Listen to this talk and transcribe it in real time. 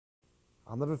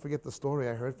I'll never forget the story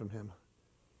I heard from him.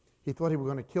 He thought he was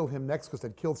going to kill him next because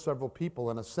they'd killed several people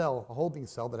in a cell, a holding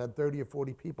cell that had 30 or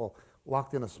 40 people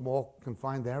locked in a small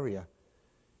confined area.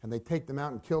 And they'd take them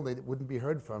out and kill them. They wouldn't be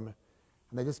heard from.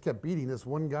 And they just kept beating this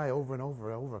one guy over and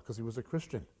over and over because he was a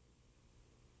Christian.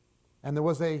 And there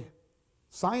was a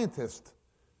scientist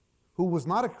who was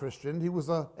not a Christian. He was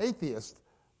an atheist,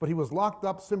 but he was locked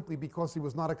up simply because he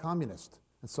was not a communist.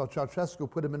 And so Ceausescu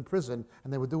put him in prison,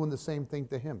 and they were doing the same thing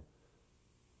to him.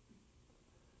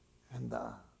 And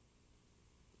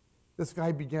this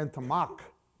guy began to mock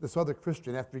this other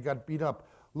Christian after he got beat up.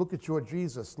 Look at your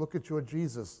Jesus. Look at your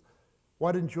Jesus.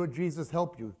 Why didn't your Jesus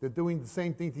help you? They're doing the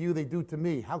same thing to you they do to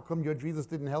me. How come your Jesus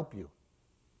didn't help you?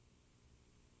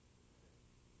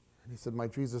 And he said, my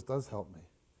Jesus does help me.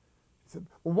 He said,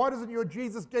 well, why doesn't your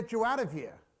Jesus get you out of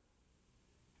here?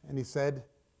 And he said,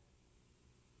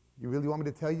 you really want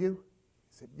me to tell you?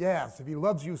 He said, yes, if he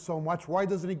loves you so much, why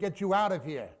doesn't he get you out of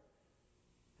here?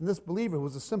 And this believer, who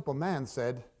was a simple man,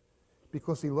 said,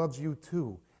 because he loves you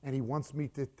too, and he wants me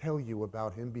to tell you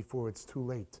about him before it's too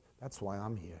late. That's why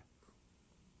I'm here.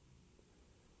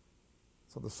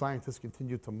 So the scientists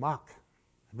continued to mock.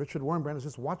 And Richard Wurmbrand is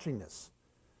just watching this.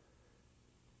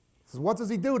 He says, what does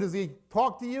he do? Does he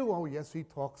talk to you? Oh, yes, he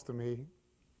talks to me.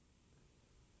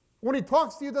 When he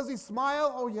talks to you, does he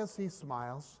smile? Oh, yes, he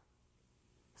smiles.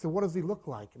 He said, what does he look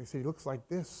like? And he said, he looks like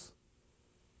this.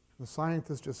 And the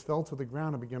scientist just fell to the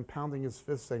ground and began pounding his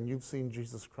fist, saying, you've seen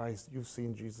Jesus Christ. You've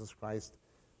seen Jesus Christ.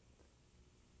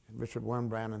 And Richard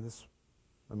Wurmbrand and this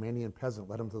Armenian peasant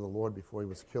led him to the Lord before he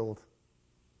was killed.